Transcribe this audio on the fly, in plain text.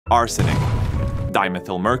Arsenic,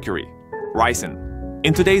 Dimethylmercury, Ricin.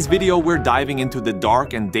 In today's video, we're diving into the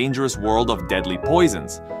dark and dangerous world of deadly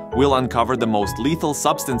poisons. We'll uncover the most lethal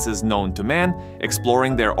substances known to man,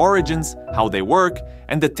 exploring their origins, how they work,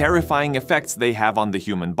 and the terrifying effects they have on the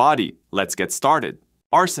human body. Let's get started.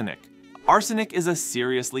 Arsenic. Arsenic is a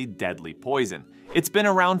seriously deadly poison. It's been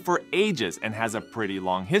around for ages and has a pretty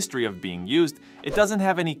long history of being used. It doesn't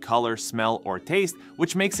have any color, smell, or taste,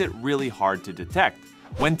 which makes it really hard to detect.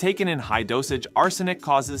 When taken in high dosage, arsenic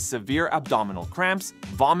causes severe abdominal cramps,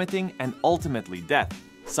 vomiting, and ultimately death.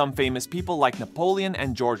 Some famous people like Napoleon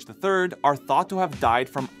and George III are thought to have died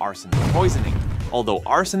from arsenic poisoning. Although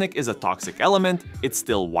arsenic is a toxic element, it's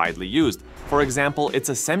still widely used. For example, it's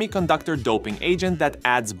a semiconductor doping agent that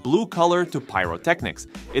adds blue color to pyrotechnics.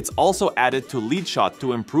 It's also added to lead shot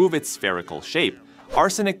to improve its spherical shape.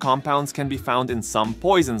 Arsenic compounds can be found in some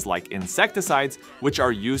poisons like insecticides, which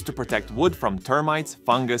are used to protect wood from termites,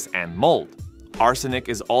 fungus, and mold. Arsenic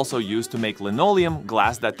is also used to make linoleum,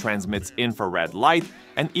 glass that transmits infrared light,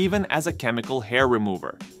 and even as a chemical hair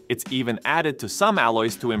remover. It's even added to some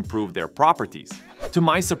alloys to improve their properties. To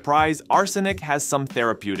my surprise, arsenic has some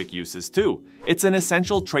therapeutic uses too. It's an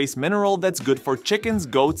essential trace mineral that's good for chickens,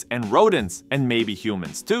 goats, and rodents, and maybe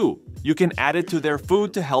humans too. You can add it to their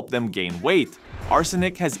food to help them gain weight.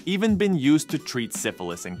 Arsenic has even been used to treat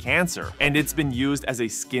syphilis and cancer, and it's been used as a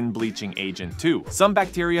skin bleaching agent too. Some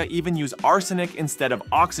bacteria even use arsenic instead of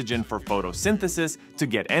oxygen for photosynthesis to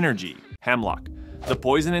get energy. Hemlock. The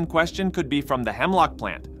poison in question could be from the hemlock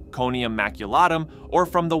plant, Conium maculatum, or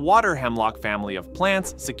from the water hemlock family of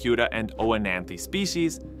plants, Cicuta and Oenanthe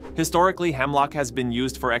species. Historically, hemlock has been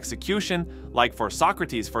used for execution, like for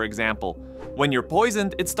Socrates, for example. When you're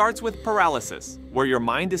poisoned, it starts with paralysis, where your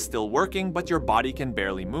mind is still working but your body can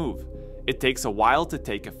barely move. It takes a while to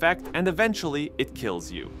take effect and eventually it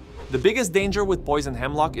kills you. The biggest danger with poison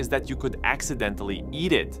hemlock is that you could accidentally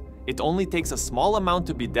eat it. It only takes a small amount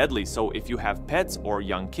to be deadly, so if you have pets or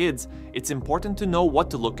young kids, it's important to know what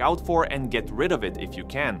to look out for and get rid of it if you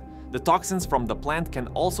can. The toxins from the plant can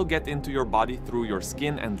also get into your body through your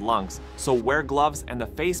skin and lungs, so wear gloves and a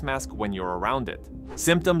face mask when you're around it.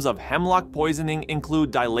 Symptoms of hemlock poisoning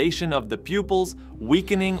include dilation of the pupils,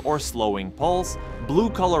 weakening or slowing pulse, blue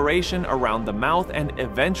coloration around the mouth, and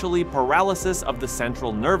eventually paralysis of the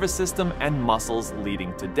central nervous system and muscles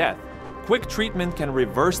leading to death. Quick treatment can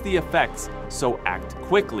reverse the effects, so act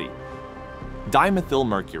quickly.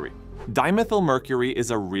 Dimethylmercury. Dimethylmercury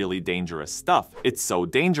is a really dangerous stuff. It's so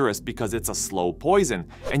dangerous because it's a slow poison,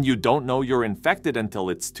 and you don't know you're infected until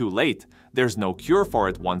it's too late. There's no cure for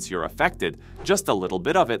it once you're affected. Just a little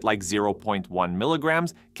bit of it, like 0.1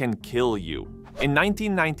 milligrams, can kill you. In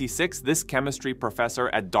 1996, this chemistry professor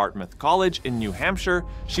at Dartmouth College in New Hampshire,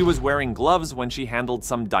 she was wearing gloves when she handled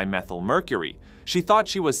some dimethylmercury. She thought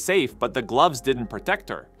she was safe, but the gloves didn't protect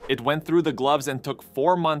her. It went through the gloves and took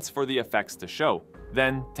 4 months for the effects to show.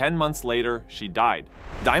 Then, 10 months later, she died.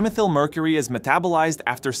 Dimethylmercury is metabolized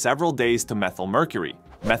after several days to methylmercury.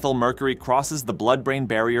 Methylmercury crosses the blood-brain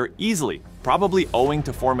barrier easily, probably owing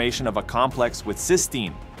to formation of a complex with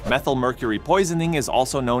cysteine. Methylmercury poisoning is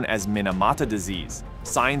also known as Minamata disease.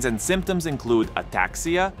 Signs and symptoms include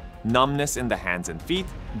ataxia, numbness in the hands and feet,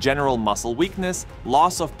 general muscle weakness,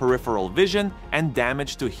 loss of peripheral vision, and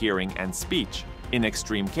damage to hearing and speech. In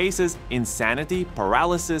extreme cases, insanity,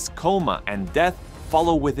 paralysis, coma, and death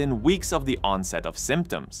follow within weeks of the onset of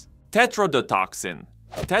symptoms. Tetrodotoxin.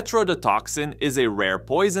 Tetrodotoxin is a rare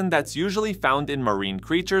poison that's usually found in marine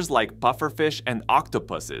creatures like pufferfish and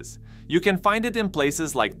octopuses. You can find it in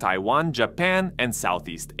places like Taiwan, Japan, and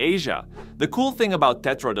Southeast Asia. The cool thing about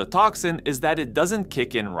tetrodotoxin is that it doesn't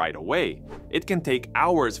kick in right away. It can take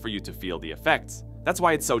hours for you to feel the effects. That's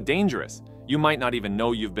why it's so dangerous. You might not even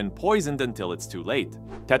know you've been poisoned until it's too late.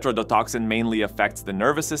 Tetrodotoxin mainly affects the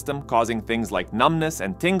nervous system, causing things like numbness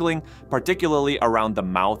and tingling, particularly around the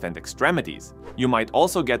mouth and extremities. You might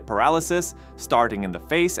also get paralysis, starting in the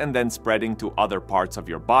face and then spreading to other parts of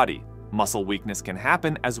your body. Muscle weakness can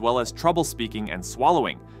happen, as well as trouble speaking and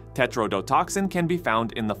swallowing. Tetrodotoxin can be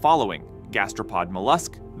found in the following: gastropod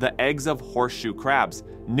mollusk, the eggs of horseshoe crabs,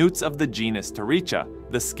 newts of the genus Ptericha,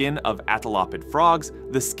 the skin of attalopid frogs,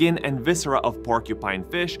 the skin and viscera of porcupine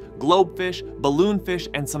fish, globefish, balloonfish,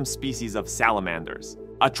 and some species of salamanders.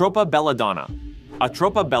 Atropa belladonna.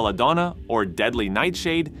 Atropa belladonna, or deadly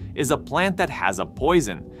nightshade, is a plant that has a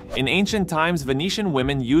poison. In ancient times, Venetian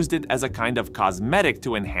women used it as a kind of cosmetic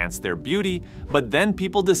to enhance their beauty, but then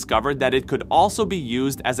people discovered that it could also be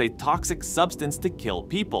used as a toxic substance to kill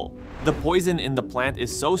people. The poison in the plant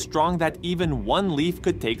is so strong that even one leaf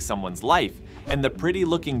could take someone's life. and the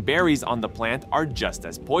pretty-looking berries on the plant are just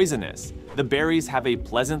as poisonous. The berries have a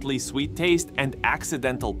pleasantly sweet taste, and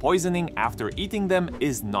accidental poisoning after eating them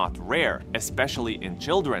is not rare, especially in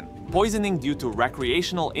children. Poisoning due to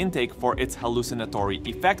recreational intake for its hallucinatory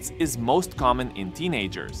effects is most common in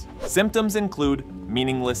teenagers. Symptoms include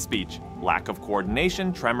meaningless speech, lack of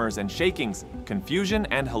coordination, tremors and shakings, confusion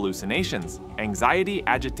and hallucinations, anxiety,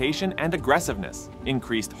 agitation and aggressiveness,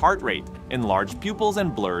 increased heart rate, enlarged pupils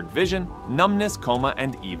and blurred vision, numbness, coma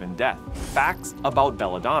and even death. Facts about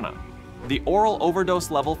belladonna. The oral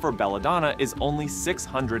overdose level for belladonna is only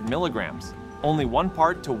 600 milligrams. Only 1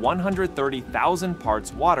 part to 130,000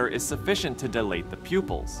 parts water is sufficient to dilate the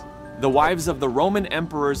pupils. The wives of the Roman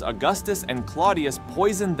emperors Augustus and Claudius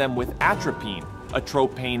poisoned them with atropine, a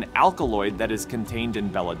tropane alkaloid that is contained in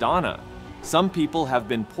belladonna. Some people have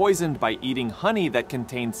been poisoned by eating honey that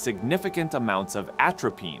contained significant amounts of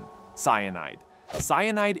atropine, cyanide.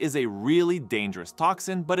 Cyanide is a really dangerous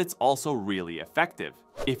toxin, but it's also really effective.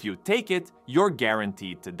 If you take it, you're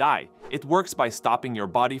guaranteed to die. It works by stopping your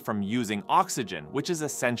body from using oxygen, which is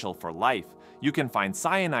essential for life. You can find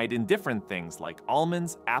cyanide in different things like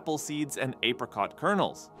almonds, apple seeds, and apricot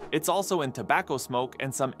kernels. It's also in tobacco smoke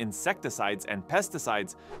and some insecticides and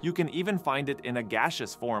pesticides. You can even find it in a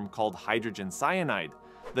gaseous form called hydrogen cyanide.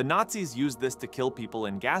 The Nazis used this to kill people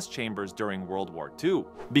in gas chambers during World War II.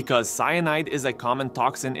 Because cyanide is a common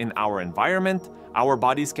toxin in our environment, our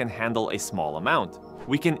bodies can handle a small amount.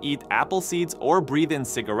 We can eat apple seeds or breathe in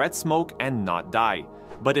cigarette smoke and not die.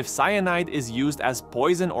 But if cyanide is used as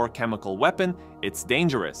poison or chemical weapon, it's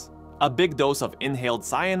dangerous. A big dose of inhaled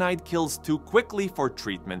cyanide kills too quickly for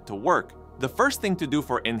treatment to work. The first thing to do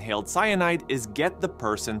for inhaled cyanide is get the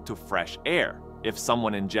person to fresh air. If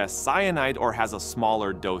someone ingests cyanide or has a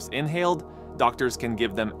smaller dose inhaled, doctors can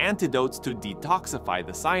give them antidotes to detoxify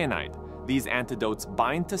the cyanide. These antidotes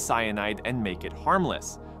bind to cyanide and make it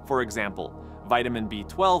harmless. For example, vitamin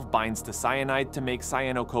B12 binds to cyanide to make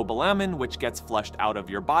cyanocobalamin, which gets flushed out of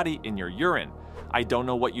your body in your urine. I don't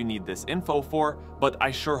know what you need this info for, but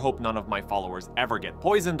I sure hope none of my followers ever get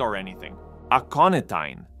poisoned or anything.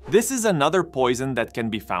 Aconitine. This is another poison that can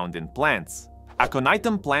be found in plants.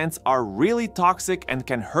 Aconitum plants are really toxic and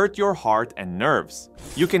can hurt your heart and nerves.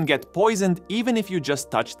 You can get poisoned even if you just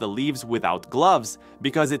touch the leaves without gloves,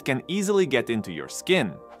 because it can easily get into your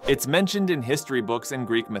skin. It's mentioned in history books and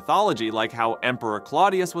Greek mythology, like how Emperor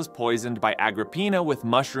Claudius was poisoned by Agrippina with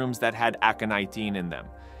mushrooms that had aconitine in them.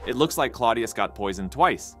 It looks like Claudius got poisoned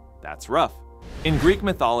twice. That's rough. In Greek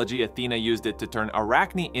mythology, Athena used it to turn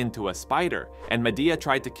Arachne into a spider, and Medea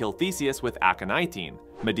tried to kill Theseus with aconitine.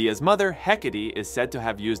 Medea's mother, Hecate, is said to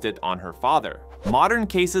have used it on her father. Modern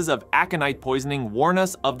cases of aconite poisoning warn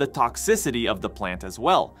us of the toxicity of the plant as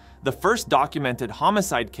well. The first documented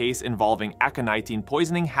homicide case involving aconitine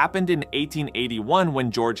poisoning happened in 1881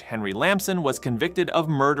 when George Henry Lamson was convicted of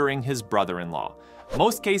murdering his brother-in-law.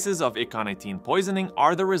 Most cases of aconitine poisoning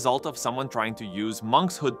are the result of someone trying to use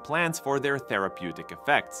monkshood plants for their therapeutic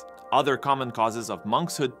effects. Other common causes of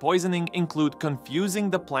monkshood poisoning include confusing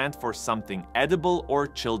the plant for something edible or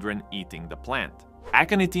children eating the plant.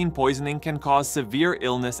 Aconitine poisoning can cause severe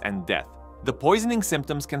illness and death. The poisoning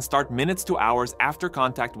symptoms can start minutes to hours after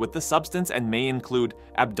contact with the substance and may include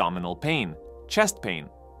abdominal pain, chest pain,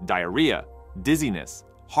 diarrhea, dizziness,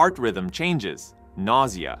 heart rhythm changes,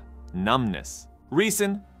 nausea, numbness.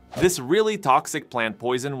 Ricin. This really toxic plant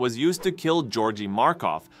poison was used to kill Georgy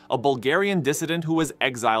Markov, a Bulgarian dissident who was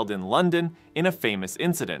exiled in London in a famous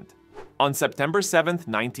incident. On September 7,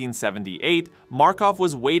 1978, Markov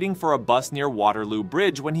was waiting for a bus near Waterloo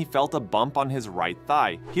Bridge when he felt a bump on his right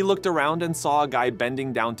thigh. He looked around and saw a guy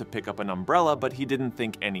bending down to pick up an umbrella, but he didn't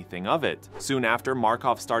think anything of it. Soon after,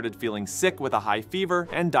 Markov started feeling sick with a high fever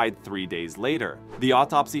and died 3 days later. The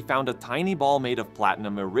autopsy found a tiny ball made of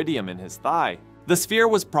platinum iridium in his thigh. The sphere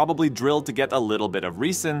was probably drilled to get a little bit of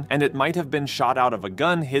ricin, and it might have been shot out of a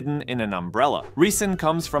gun hidden in an umbrella. Ricin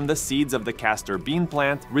comes from the seeds of the castor bean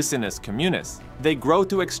plant, Ricinus communis. They grow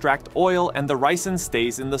to extract oil, and the ricin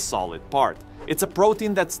stays in the solid part. It's a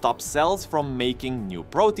protein that stops cells from making new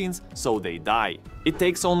proteins, so they die. It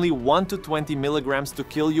takes only 1 to 20 milligrams to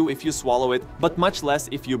kill you if you swallow it, but much less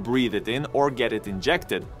if you breathe it in or get it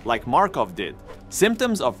injected, like Markov did.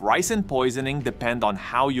 Symptoms of ricin poisoning depend on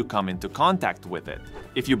how you come into contact with it.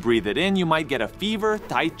 If you breathe it in, you might get a fever,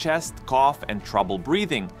 tight chest, cough, and trouble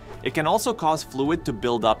breathing. It can also cause fluid to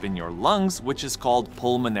build up in your lungs, which is called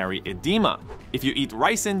pulmonary edema. If you eat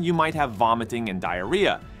ricin, you might have vomiting and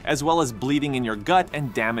diarrhea, as well as bleeding in your gut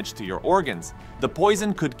and damage to your organs. The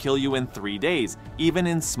poison could kill you in 3 days, even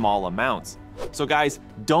in small amounts. So guys,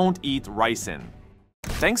 don't eat ricin.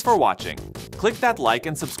 Thanks for watching. Click that like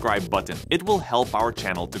and subscribe button. It will help our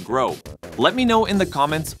channel to grow. Let me know in the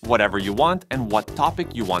comments whatever you want and what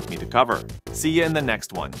topic you want me to cover. See you in the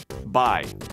next one. Bye.